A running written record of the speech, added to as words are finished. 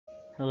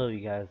Hello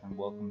you guys and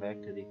welcome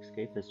back to the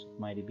Escapist with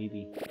Mighty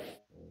BB.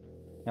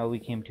 Now we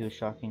came to a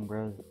shocking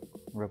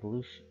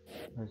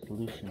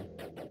resolution.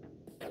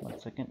 1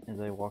 second as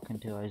I walk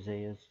into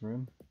Isaiah's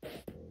room.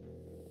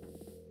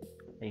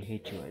 I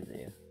hate you,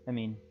 Isaiah.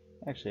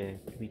 Actually,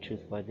 to be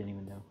truthful, I didn't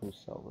even know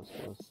whose cell this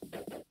was.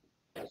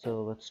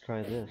 So let's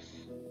try this.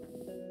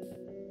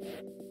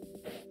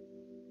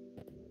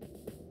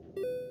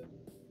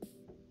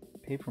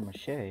 Paper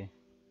mache?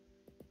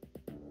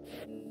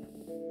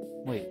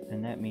 Wait,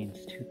 then that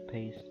means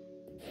toothpaste,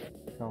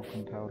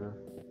 talcum powder.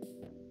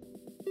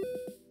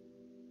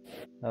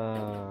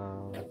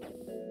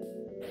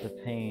 The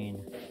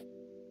pain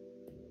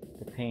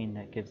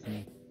that gives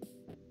me.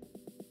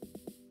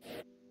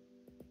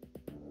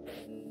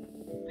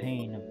 The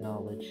pain of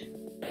knowledge.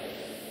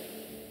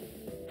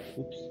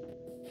 Oops.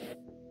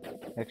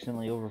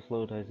 Accidentally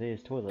overflowed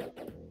Isaiah's toilet.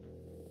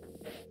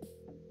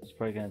 He's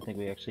probably gonna think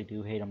we actually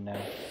do hate him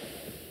now.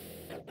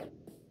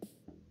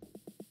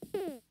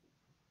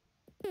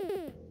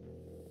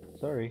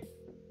 Sorry.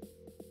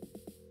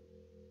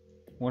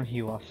 One of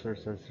you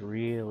officers is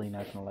really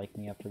not gonna like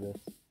me after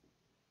this.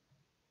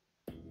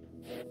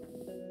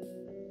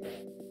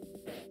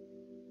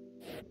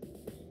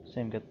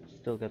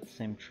 Still got the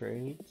same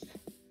trades.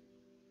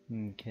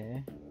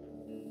 Okay.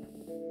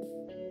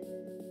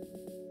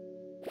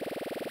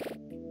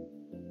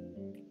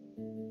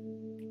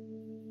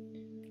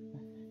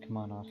 Come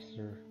on,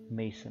 Officer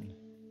Mason.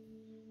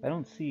 I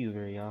don't see you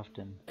very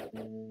often.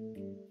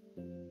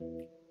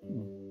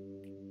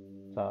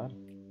 It's odd.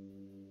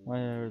 Why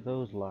are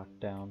those locked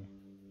down?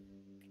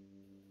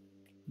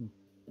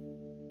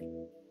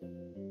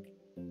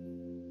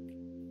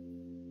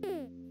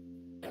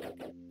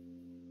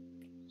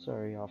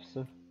 Sorry,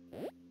 officer.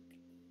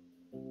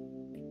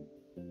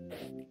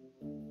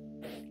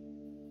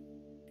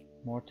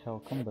 More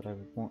talcum, but I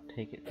won't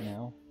take it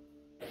now.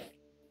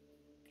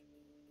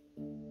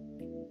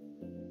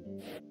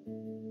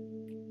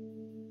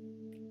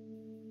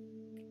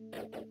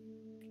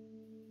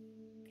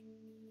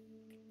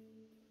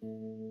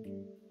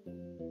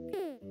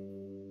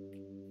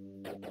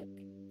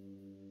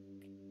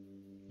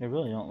 I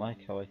really don't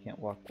like how I can't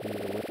walk through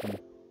there with them.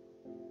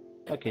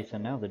 Okay, so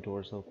now the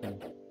door's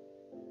open.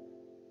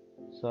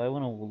 So I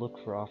want to look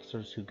for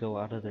officers who go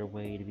out of their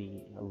way to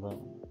be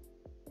alone.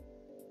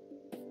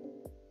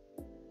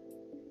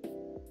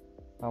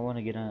 I want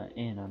to get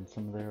in on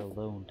some of their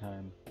alone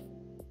time.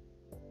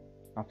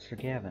 Officer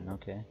Gavin,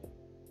 okay.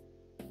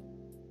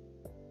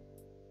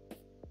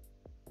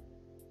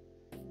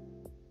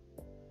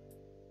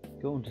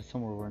 Go into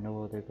somewhere where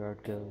no other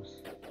guard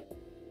goes.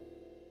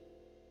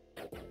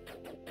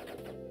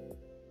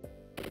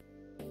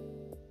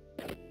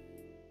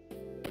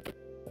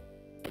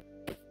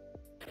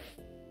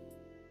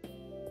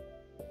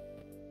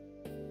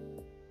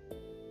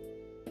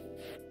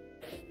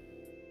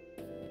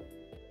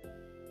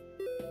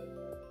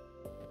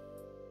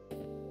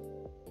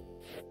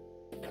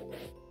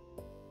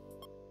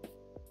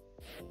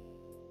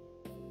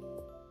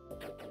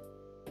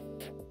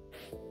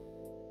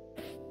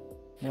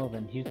 Well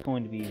then, he's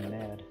going to be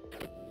mad.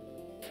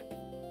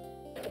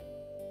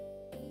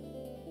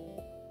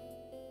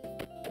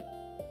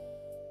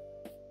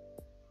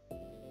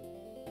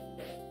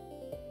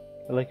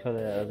 I like how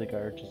the other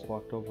guard just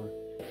walked over.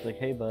 It's like,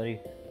 hey buddy.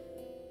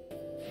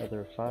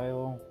 Other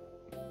file.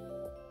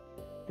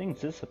 Things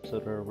this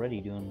episode are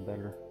already doing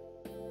better.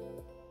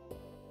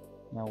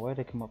 Now why'd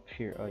I come up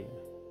here? Oh yeah,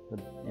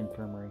 the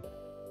infirmary.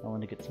 I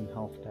want to get some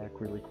health back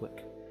really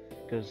quick.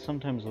 Because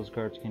sometimes those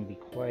guards can be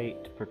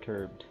quite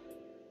perturbed.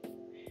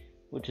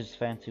 Which is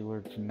fancy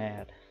word for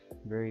mad.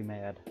 Very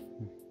mad.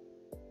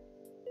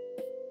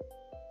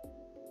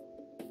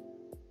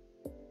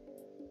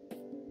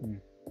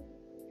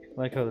 I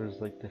like how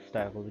there's like the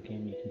style of the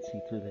game, you can see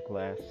through the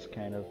glass,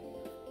 kind of.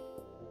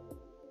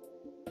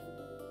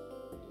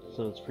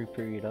 So it's free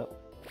period up.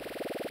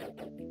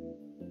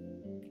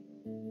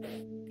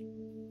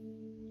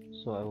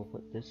 So I will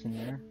put this in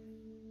there.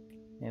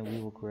 And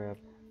we will grab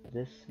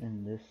this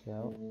and this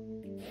out.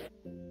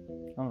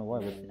 I don't know why,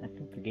 but I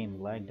think the game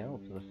lagged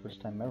out for the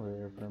first time ever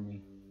there for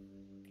me.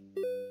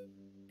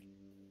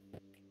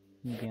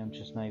 Maybe I'm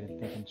just not even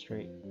thinking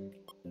straight.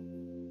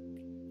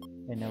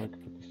 And now we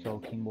can put the Cell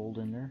King mold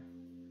in there.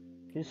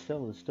 His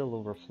cell is still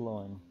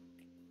overflowing.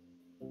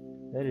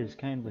 That is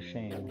kind of a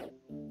shame.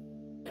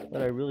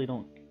 But I really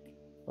don't...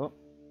 Oh.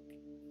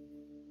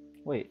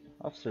 Wait,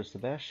 Officer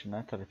Sebastian,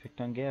 I thought I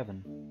picked on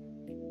Gavin.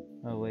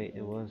 Oh wait,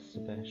 it was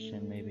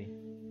Sebastian maybe.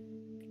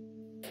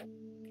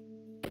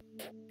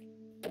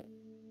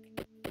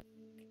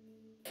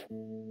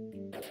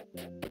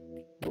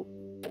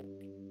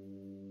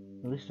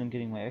 At least I'm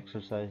getting my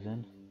exercise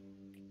in.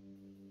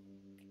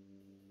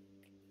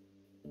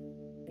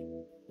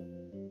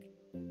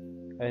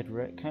 I'd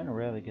kind of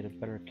rather get a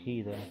better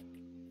key though.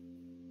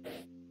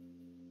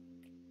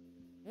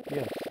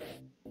 Yes.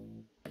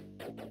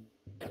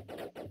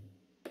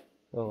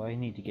 Oh, I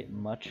need to get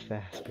much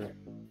faster.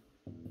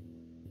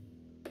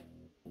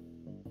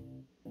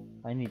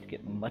 I need to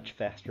get much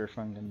faster if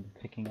I'm going to be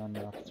picking on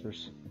the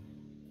officers.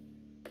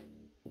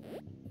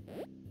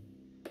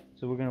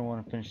 So we're gonna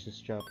want to finish this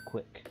job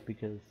quick,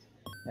 because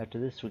after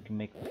this we can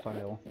make the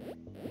file,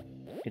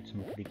 get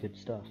some pretty good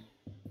stuff.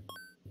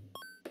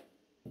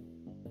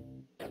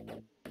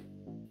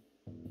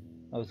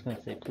 I was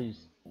gonna say,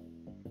 please.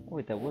 Oh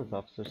wait, that was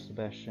Officer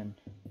Sebastian.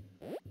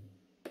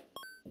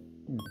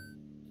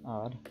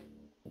 Odd.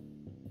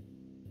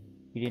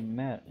 He didn't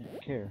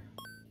care.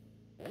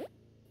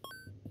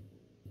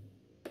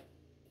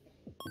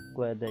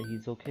 Glad that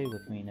he's okay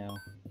with me now.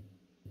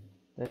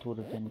 That would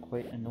have been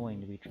quite annoying,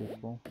 to be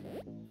truthful,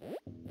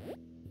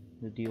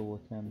 to deal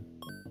with him.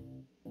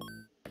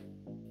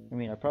 I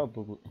mean, I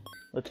probably,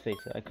 let's face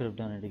it, I could have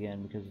done it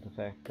again because of the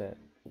fact that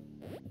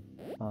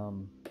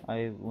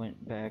I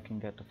went back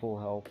and got to full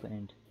health,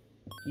 and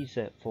he's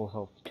at full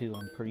health too,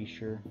 I'm pretty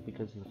sure,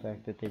 because of the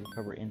fact that they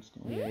recover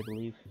instantly, I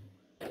believe.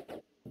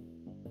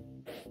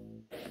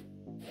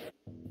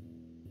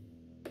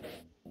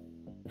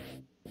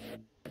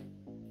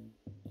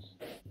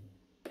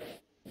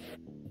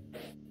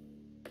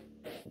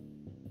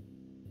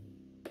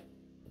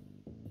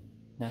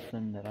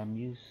 Nothing that I'm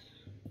used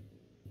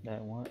that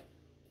I want.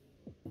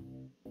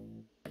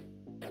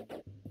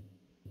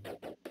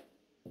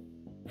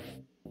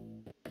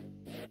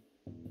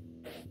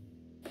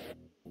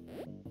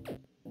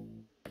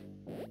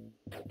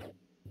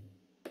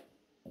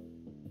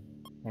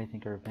 I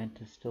think our vent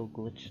is still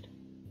glitched.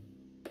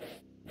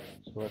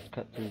 So let's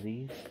cut through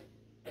these.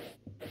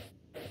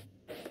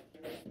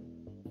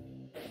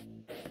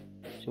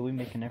 Should we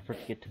make an effort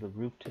to get to the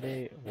roof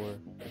today, or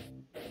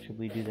should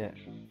we do that,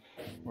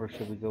 or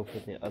should we go for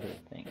the other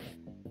thing?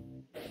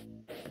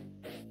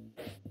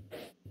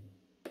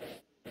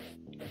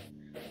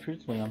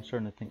 Truthfully, I'm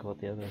starting to think about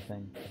the other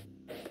thing.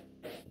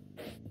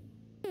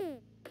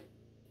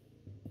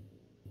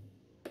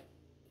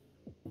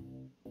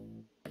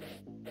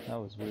 That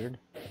was weird.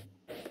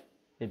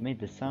 It made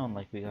the sound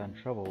like we got in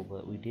trouble,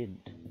 but we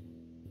didn't.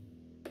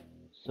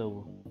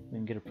 So we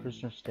can get a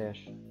prisoner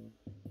stash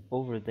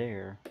over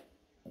there.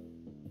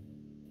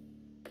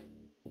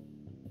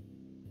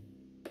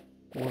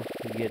 Or if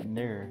we get in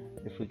there,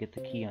 if we get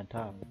the key on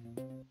top.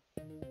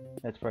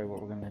 That's probably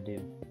what we're gonna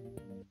do.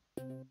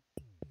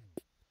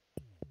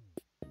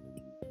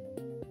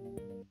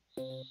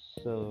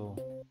 So...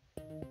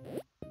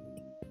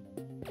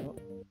 oh.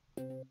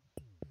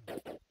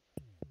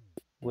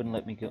 Wouldn't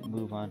let me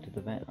move on to the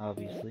vent,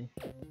 obviously.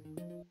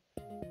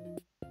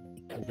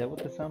 Is that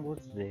what the sound was?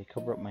 Did they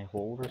cover up my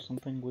hole or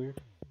something weird?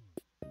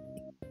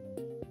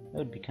 That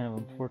would be kind of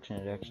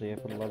unfortunate, actually. I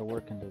put a lot of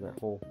work into that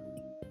hole.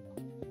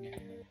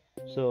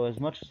 So, as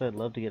much as I'd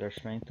love to get our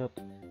strength up,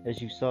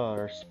 as you saw,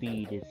 our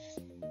speed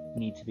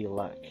needs to be a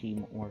lot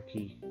more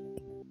key.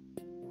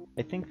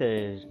 I think that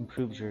it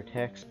improves your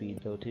attack speed,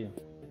 though, too.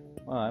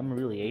 Wow, I'm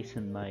really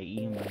acing my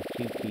E and my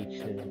Q key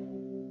today.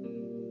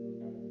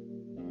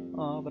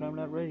 Aw, but I'm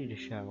not ready to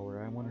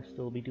shower. I want to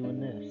still be doing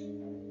this.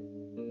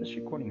 This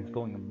recording is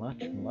going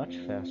much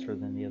faster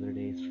than the other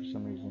days for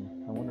some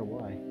reason. I wonder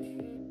why.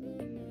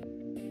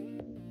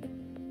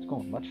 It's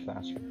going much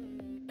faster.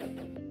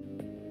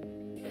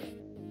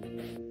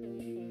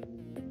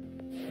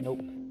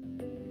 Nope.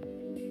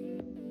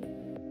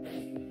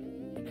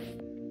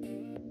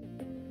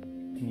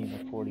 Pinning a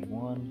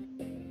 41.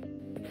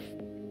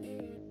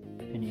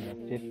 Pinning a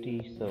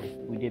 50. So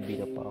we did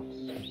beat up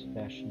Officer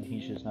Sebastian.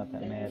 He's just not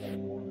that mad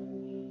anymore.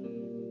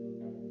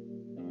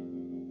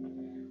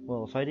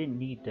 Well, if I didn't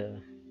need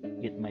to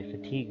get my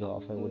fatigue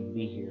off, I wouldn't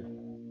be here.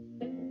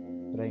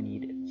 But I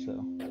need it,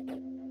 so.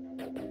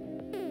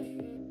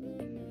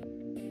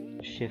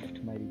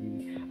 Shift might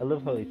be. I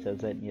love how he says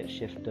that, and yet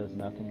shift does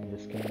nothing in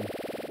this game.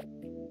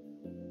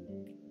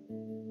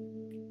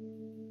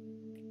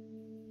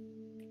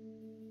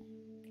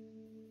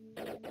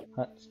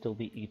 Still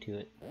beat you to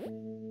it.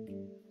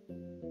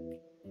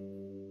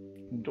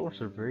 The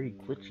doors are very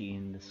glitchy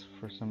in this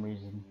for some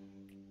reason.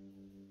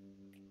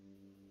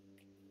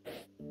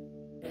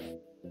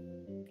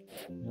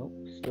 Nope,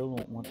 still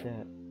don't want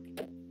that.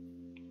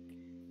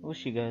 I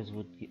wish you guys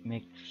would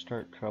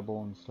start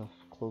trouble and stuff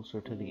closer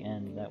to the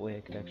end. That way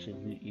I could actually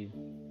loot you.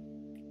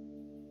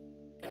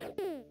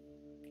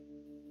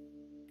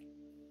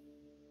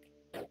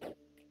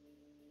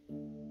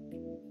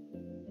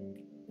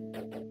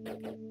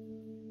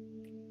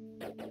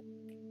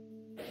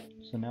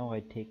 So now I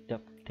take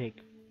duct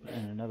tape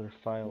and another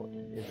file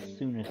as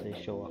soon as they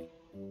show up.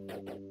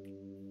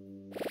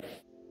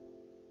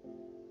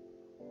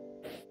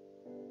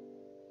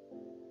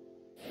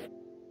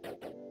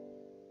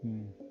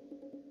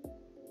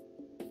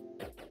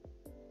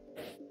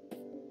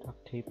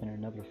 Duct tape and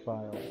another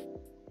file.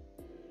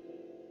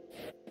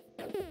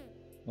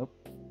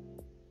 Nope.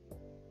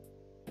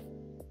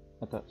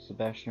 I thought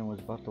Sebastian was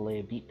about to lay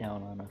a beat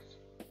down on us.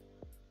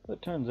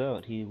 But turns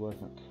out he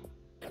wasn't.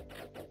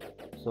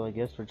 So I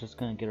guess we're just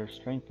gonna get our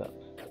strength up.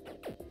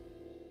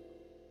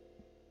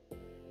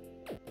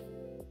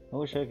 I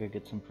wish I could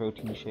get some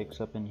protein shakes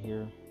up in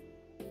here,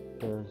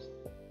 because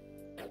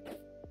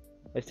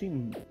I've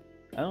seen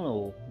I don't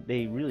know,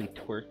 they really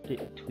tweaked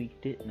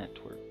it, not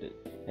twerked it,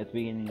 at the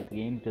beginning of the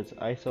game, because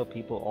I saw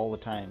people all the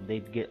time,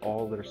 they'd get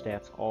all their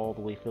stats all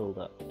the way filled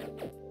up.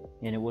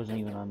 And it wasn't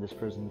even on this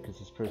prison, because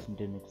this prison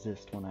didn't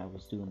exist when I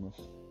was doing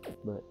this.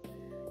 But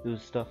it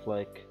was stuff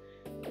like,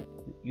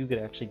 you could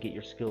actually get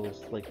your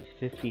skills like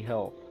 50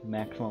 health,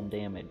 maximum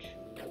damage,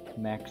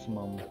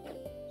 maximum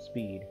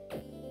speed,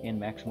 and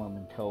maximum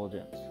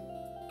intelligence,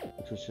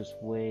 which was just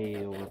way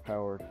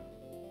overpowered.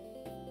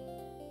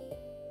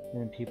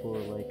 And then people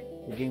were like,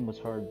 the game was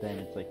hard then.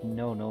 It's like,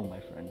 no, my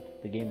friend.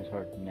 The game is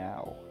hard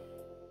now.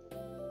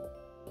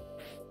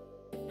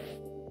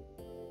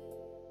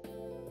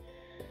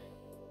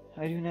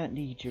 I do not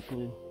need your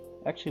glue.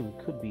 Actually,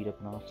 we could beat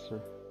up an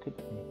officer,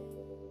 couldn't we?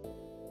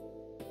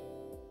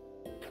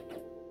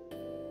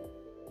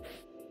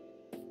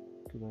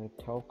 Do I have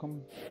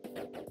talcum?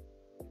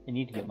 I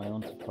need to get my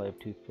own supply of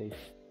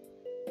toothpaste.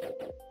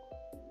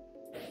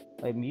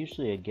 I'm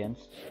usually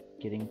against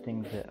getting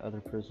things that other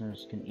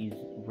prisoners can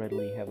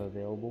readily have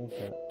available,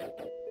 but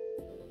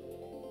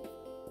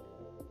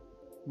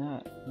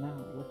no,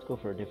 let's go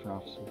for a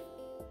different officer.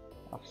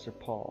 Officer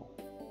Paul.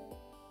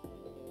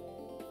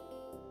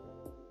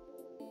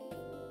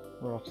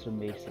 Or Officer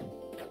Mason.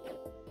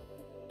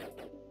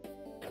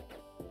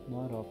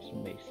 Not Officer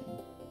Mason.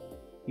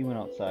 He went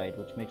outside,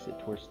 which makes it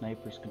to where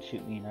snipers can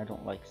shoot me, and I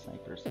don't like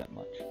snipers that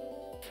much.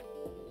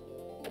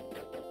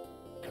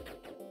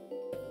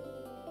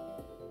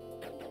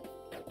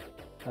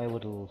 I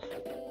would have...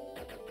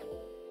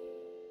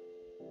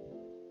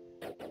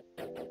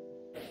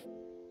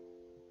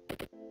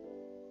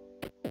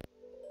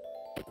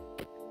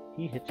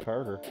 He hits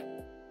harder.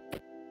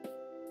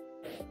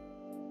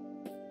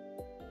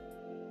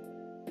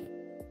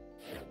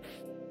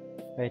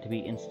 I had to be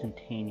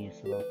instantaneous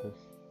about this.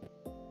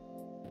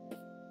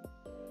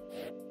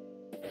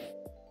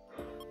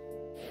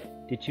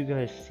 Did you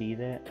guys see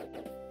that?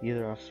 The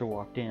other officer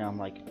walked in, I'm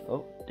like,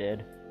 oh,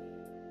 dead.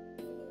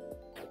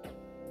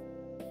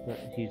 But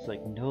he's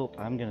like, nope,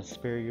 I'm gonna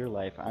spare your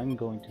life. I'm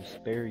going to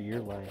spare your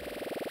life.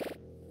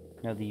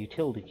 Now the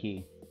utility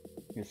key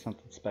is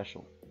something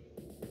special.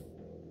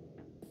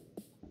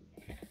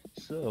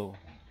 So,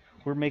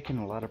 we're making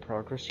a lot of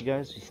progress, you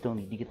guys. We still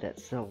need to get that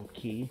cell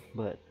key,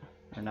 but...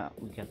 Or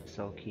not, we got the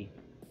cell key.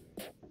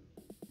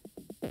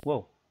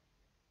 Whoa!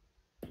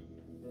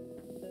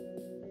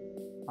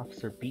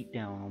 Officer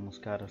Beatdown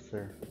almost got us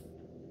there.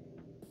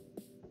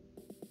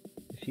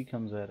 If he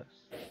comes at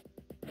us.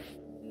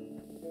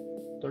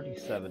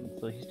 37,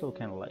 so he still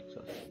kind of likes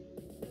us.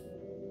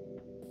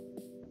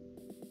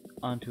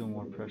 On to a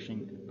more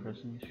pressing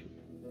issue.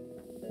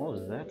 What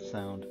was that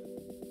sound?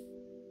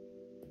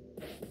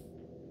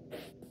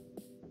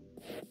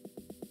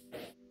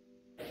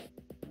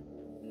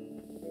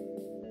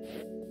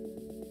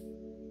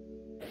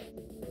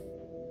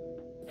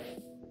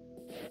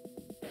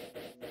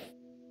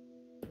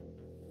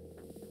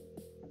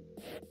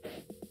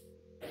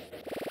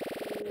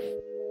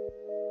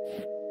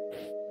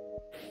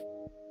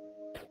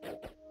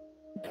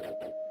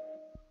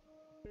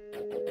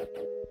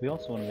 We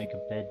also want to make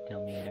a bed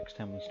dummy next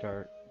time we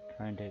start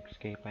trying to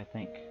escape, I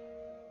think.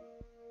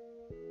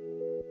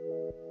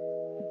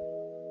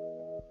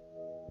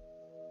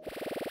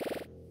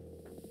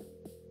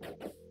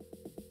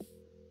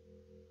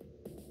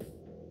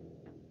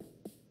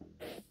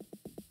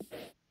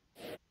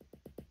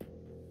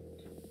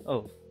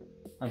 Oh,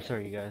 I'm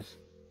sorry you guys.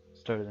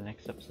 Start of the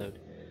next episode.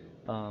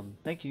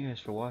 Thank you guys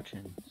for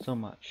watching so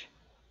much.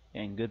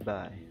 And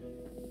goodbye.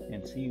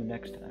 And see you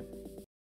next time.